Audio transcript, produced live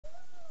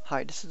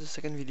Hi, this is the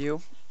second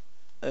video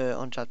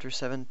on chapter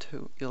 7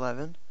 to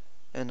 11,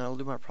 and I'll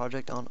do my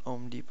project on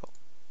Home Depot.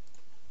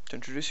 To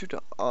introduce you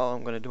to how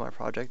I'm going to do my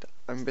project,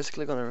 I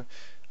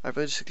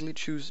basically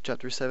choose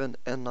chapter 7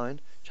 and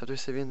 9, chapter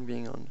 7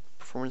 being on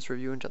performance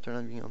review and chapter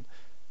 9 being on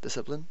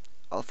discipline.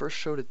 I'll first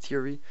show the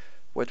theory,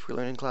 what we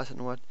learn in class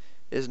and what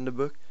is in the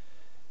book,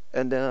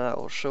 and then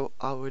I'll show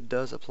how it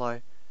does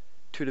apply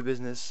to the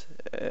business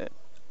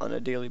on a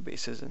daily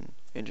basis and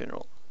in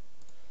general.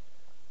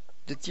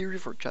 The theory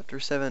for chapter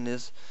 7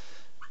 is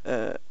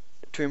to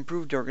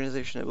improve the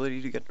organization's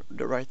ability to get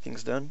the right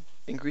things done,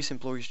 increase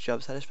employees'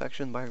 job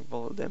satisfaction by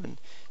involving them in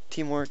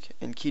teamwork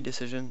and key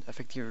decisions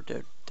affecting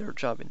their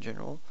job in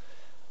general,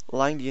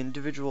 align the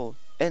individual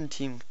and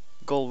team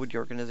goal with the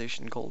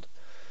organization goal,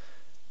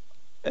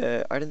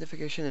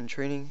 identification and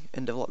training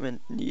and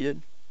development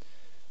needed,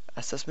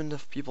 assessment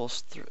of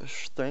people's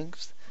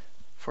strengths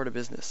for the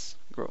business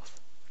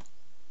growth.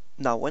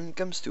 Now, when it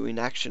comes to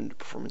inaction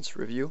performance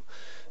review,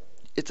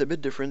 it's a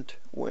bit different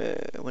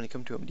when it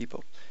comes to Home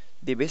Depot.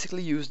 They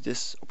basically use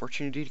this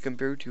opportunity to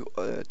compare to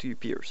your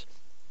peers,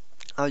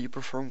 how you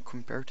perform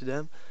compared to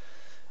them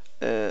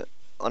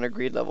on a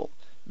grade level.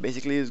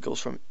 Basically, it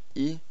goes from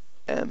E,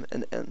 M,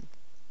 and N.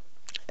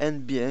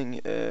 N being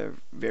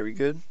very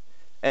good,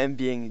 M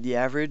being the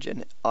average,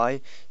 and I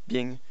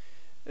being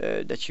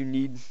that you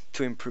need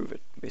to improve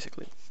it.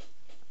 Basically,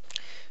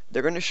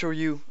 they're going to show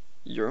you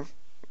your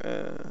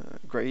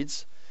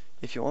grades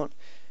if you want,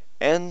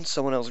 and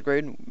someone else's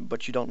grade,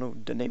 but you don't know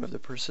the name of the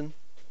person.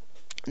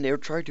 And they'll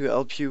try to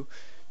help you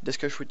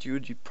discuss with you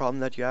the problem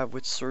that you have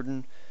with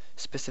certain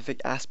specific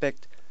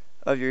aspect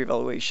of your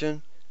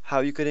evaluation,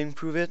 how you could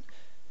improve it,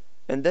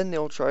 and then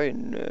they'll try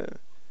and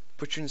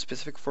put you in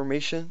specific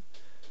formation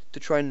to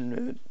try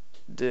and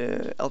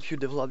help you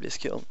develop the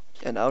skill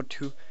and how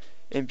to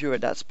improve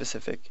at that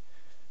specific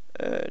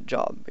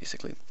job,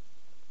 basically.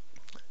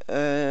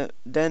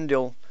 Then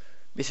they'll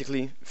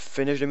basically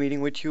finish the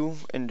meeting with you,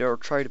 and they'll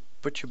try to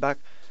put you back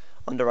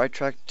on the right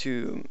track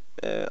to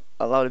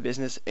allow the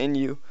business and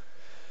you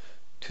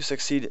to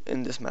succeed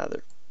in this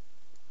matter.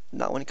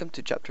 Now, when it comes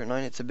to chapter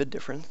 9, it's a bit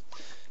different.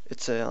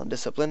 It's on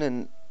discipline,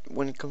 and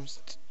when it comes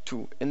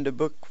to in the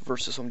book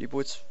versus Home Depot,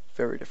 it's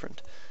very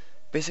different.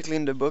 Basically,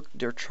 in the book,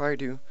 they're trying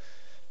to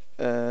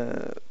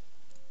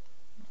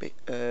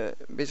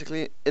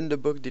basically in the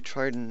book they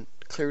try and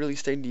clearly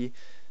state the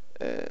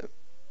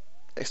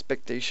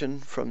expectation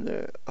from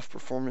of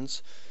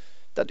performance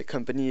that the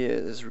company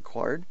is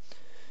required,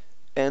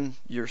 and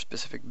your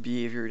specific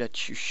behavior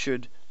that you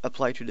should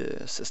apply to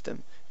the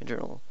system in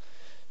general.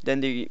 Then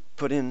they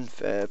put in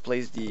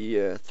place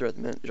the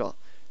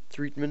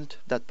treatment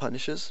that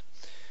punishes.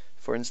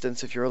 For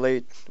instance, if you're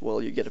late,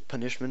 well, you get a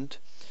punishment,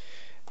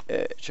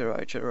 etc.,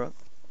 etc.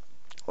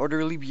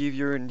 Orderly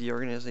behavior in the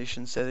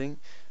organization setting.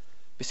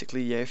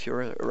 Basically, yeah, if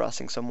you're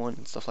harassing someone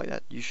and stuff like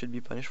that, you should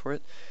be punished for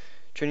it.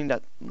 Training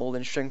that mold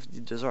and strengthen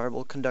the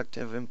desirable conduct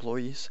of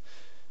employees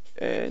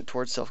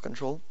towards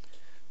self-control.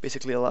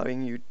 Basically,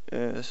 allowing you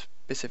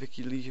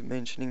specifically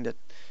mentioning that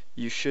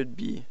you should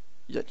be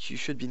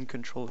in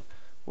control of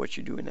what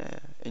you do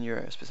in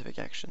your specific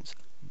actions.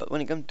 But when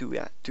it comes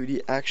to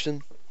the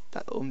action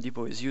that Home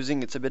Depot is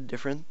using, it's a bit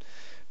different.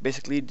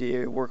 Basically,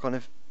 they work on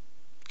a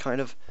kind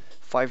of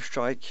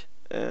 5-strike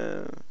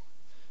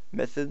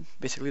method.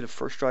 Basically, the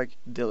first strike,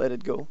 they let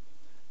it go.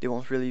 They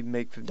won't really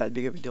make that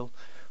big of a deal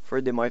for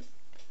it. They might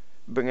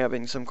bring up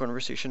in some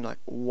conversation like,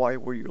 why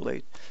were you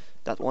late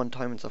that one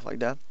time and stuff like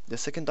that. The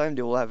second time,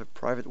 they will have a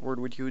private word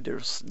with you.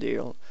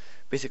 They'll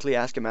basically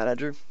ask a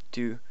manager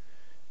to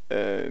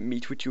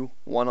meet with you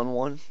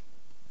one-on-one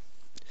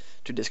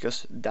to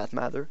discuss that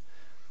matter.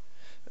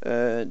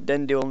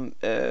 Then they'll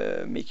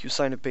make you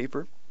sign a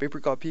paper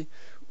copy,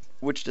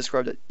 which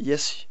describes that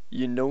yes,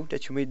 you know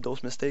that you made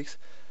those mistakes,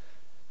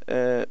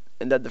 and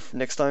that the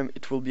next time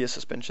it will be a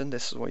suspension.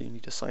 This is why you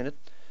need to sign it.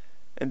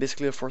 And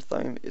basically, the fourth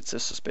time, it's a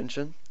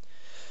suspension.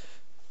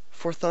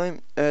 Fourth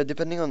time,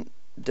 depending on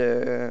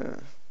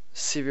the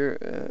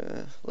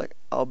severe, like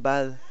how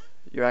bad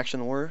your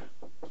action were,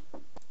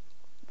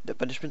 the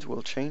punishment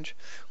will change.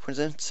 For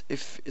instance,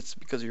 if it's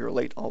because you're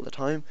late all the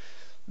time,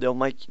 they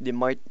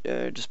might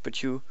just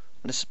put you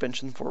on a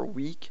suspension for a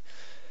week.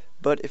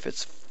 But if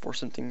it's for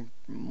something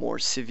more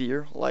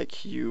severe,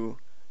 like you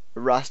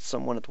harassed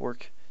someone at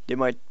work, they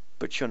might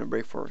put you on a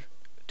break for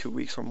 2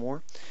 weeks or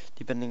more,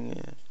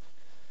 depending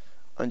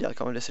on the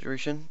outcome of the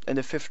situation. And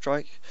the fifth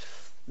strike,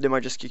 they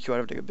might just kick you out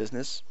of the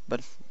business,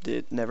 but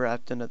it never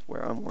happened at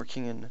where I'm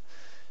working, and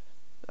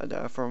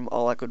from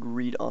all I could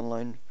read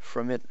online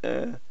from it,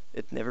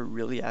 it never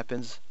really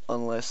happens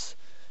unless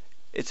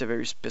it's a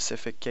very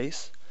specific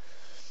case.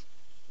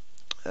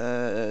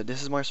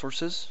 This is my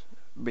sources.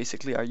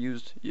 Basically, I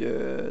used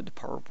the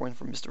PowerPoint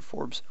from Mr.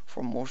 Forbes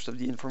for most of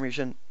the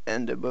information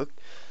and the book,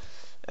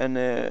 and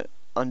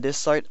on this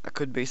site I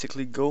could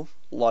basically go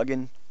log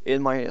in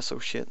my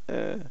associate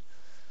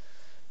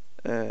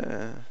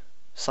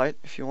site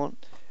if you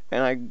want,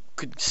 and I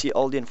could see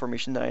all the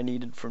information that I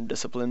needed from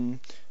discipline,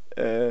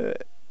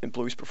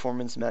 employees'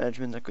 performance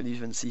management. I could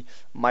even see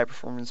my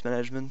performance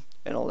management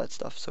and all that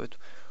stuff. So it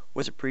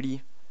was a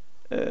pretty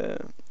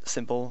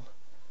simple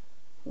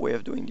way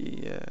of doing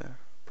the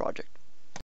project.